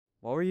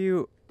What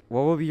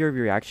would be your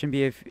reaction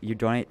be if you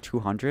donate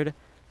 200?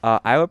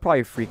 I would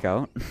probably freak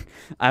out.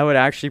 I would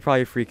actually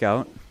probably freak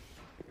out.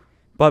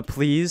 But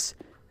please.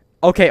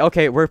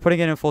 Okay, we're putting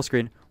it in full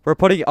screen.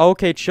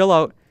 Okay, chill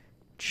out.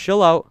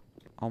 Chill out.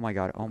 Oh my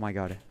god.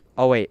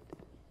 Oh wait.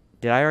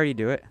 Did I already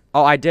do it?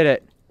 Oh, I did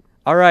it.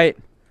 Alright.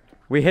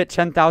 We hit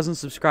 10,000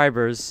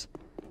 subscribers.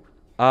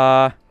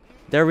 There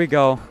we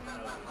go.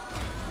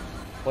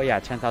 Well,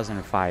 yeah,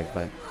 10,005,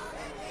 but...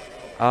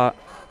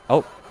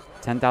 oh.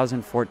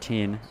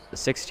 10,014.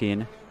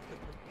 16.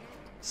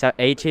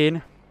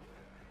 18.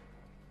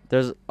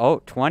 There's...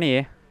 Oh,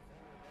 20.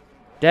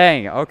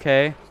 Dang,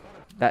 okay.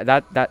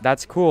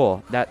 That's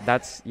cool.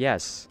 That's...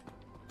 Yes.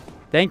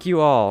 Thank you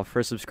all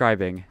for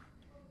subscribing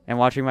and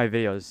watching my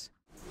videos.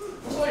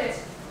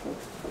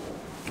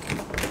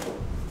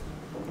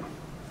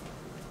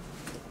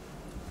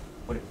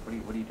 What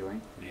are you doing?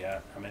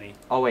 Yeah, how many?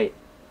 Oh, wait.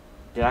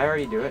 Did I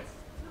already do it?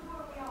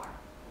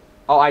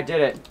 Oh, I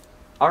did it.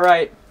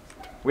 Alright.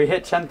 We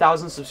hit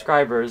 10,000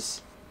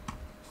 subscribers.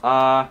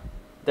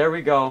 There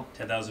we go.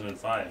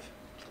 10,005.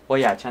 Well,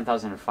 yeah,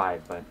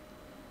 10,005, but...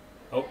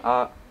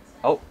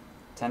 Oh.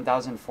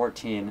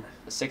 10,014.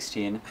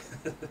 16.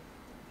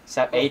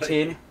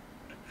 18.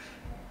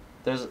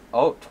 There's...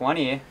 Oh,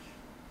 20.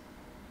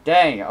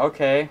 Dang,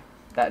 okay.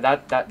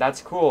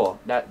 That's cool.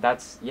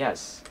 That's...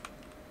 Yes.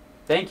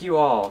 Thank you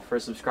all for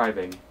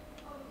subscribing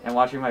and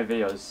watching my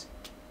videos.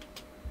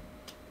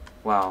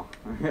 Wow.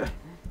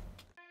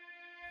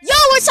 Yo,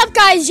 what's up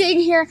guys, Jane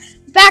here,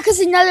 back with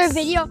another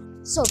video.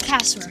 So,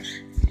 Casper.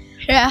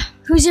 Yeah?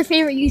 Who's your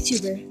favorite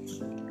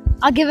YouTuber?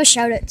 I'll give a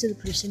shout out to the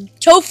person.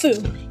 Tofu.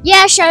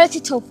 Yeah, shout out to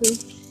Tofu.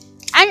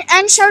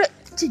 And shout out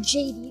to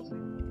JD.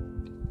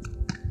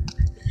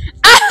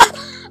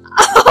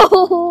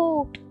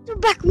 Oh! We're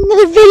back with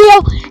another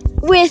video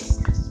with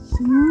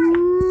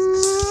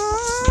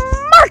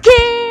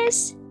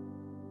Marcus!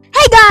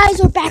 Hey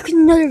guys, we're back with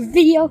another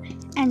video,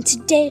 and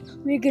today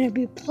we're gonna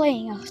be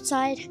playing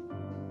outside.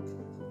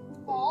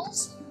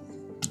 Balls.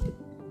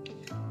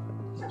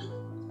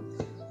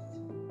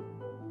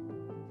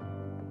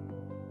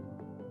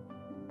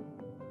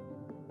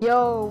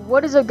 Yo,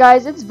 what is up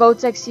guys, it's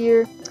Votex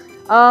here.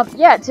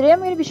 Yeah, today I'm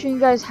going to be showing you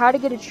guys how to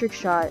get a trick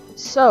shot.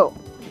 So,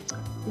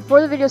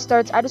 before the video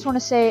starts, I just want to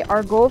say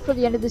our goal for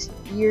the end of this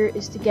year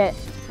is to get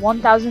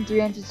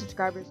 1,300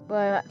 subscribers.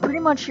 But pretty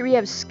much here we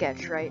have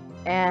Sketch, right?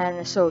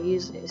 And so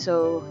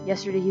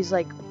yesterday he's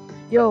like,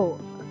 yo,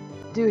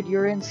 dude,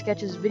 you're in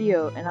Sketch's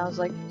video. And I was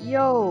like,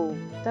 yo,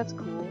 that's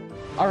cool.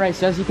 Alright,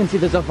 so as you can see,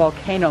 there's a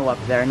volcano up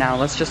there. Now,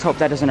 let's just hope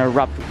that doesn't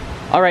erupt.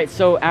 Alright,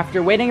 so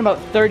after waiting about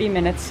 30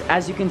 minutes,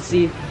 as you can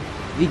see,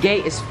 the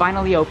gate is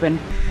finally open.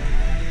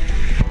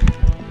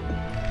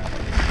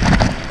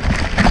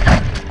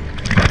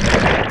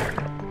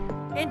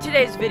 In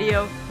today's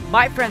video,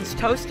 my friends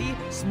Toasty,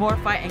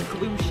 Smorfy, and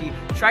Gloomshy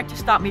tried to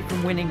stop me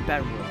from winning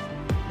Bedroom.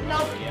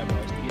 No!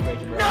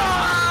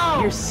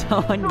 You're so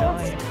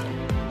annoying.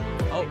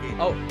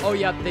 Oh,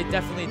 yep, they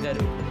definitely did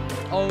it.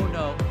 Oh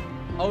no.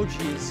 Oh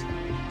jeez.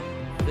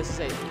 This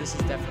is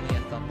definitely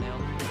a thumbnail.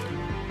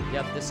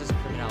 Yep, this is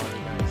criminality,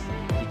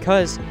 guys.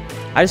 Because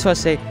I just want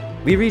to say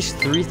we reached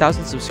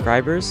 3,000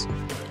 subscribers.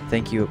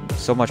 Thank you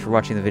so much for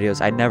watching the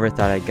videos. I never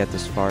thought I'd get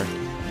this far.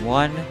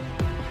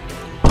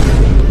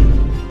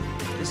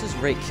 This is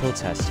Rate Kill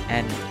Test,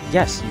 and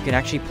yes, you can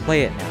actually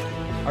play it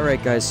now.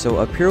 Alright guys,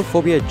 so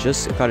Apeirophobia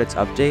just got its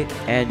update,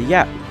 and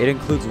yeah, it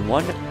includes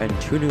 1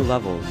 and 2 new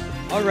levels.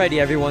 Alrighty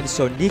everyone,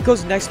 so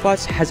Nico's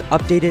Nextbots has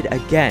updated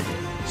again.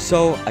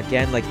 So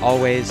again, like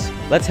always,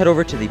 let's head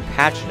over to the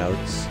patch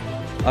notes.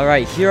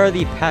 Alright, here are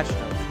the patch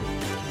notes.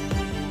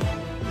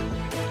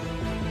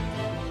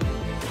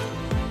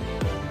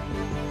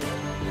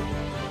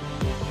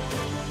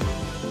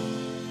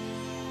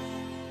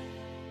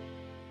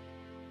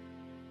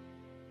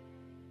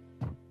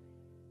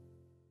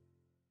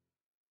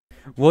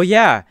 Well,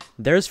 yeah,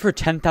 there's for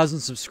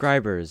 10,000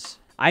 subscribers.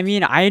 I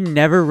mean, I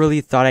never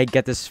really thought I'd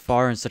get this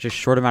far in such a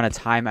short amount of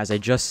time, as I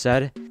just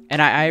said.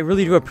 And I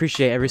really do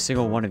appreciate every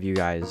single one of you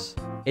guys.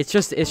 It's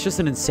just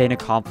an insane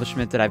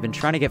accomplishment that I've been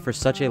trying to get for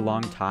such a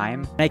long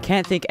time. And I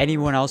can't thank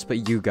anyone else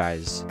but you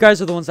guys. You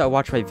guys are the ones that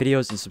watch my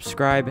videos and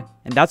subscribe,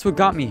 and that's what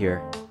got me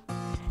here.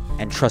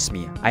 And trust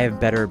me, I have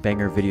better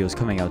banger videos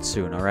coming out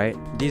soon, alright?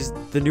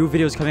 The new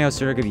videos coming out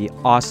soon are gonna be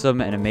awesome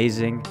and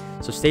amazing.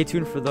 So stay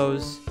tuned for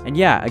those. And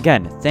yeah,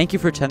 again, thank you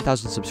for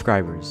 10,000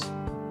 subscribers.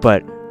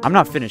 But I'm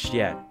not finished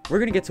yet. We're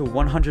gonna get to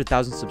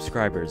 100,000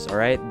 subscribers,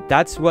 alright?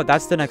 That's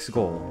the next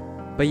goal.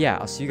 But yeah,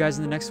 I'll see you guys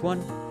in the next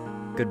one.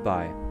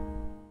 Goodbye.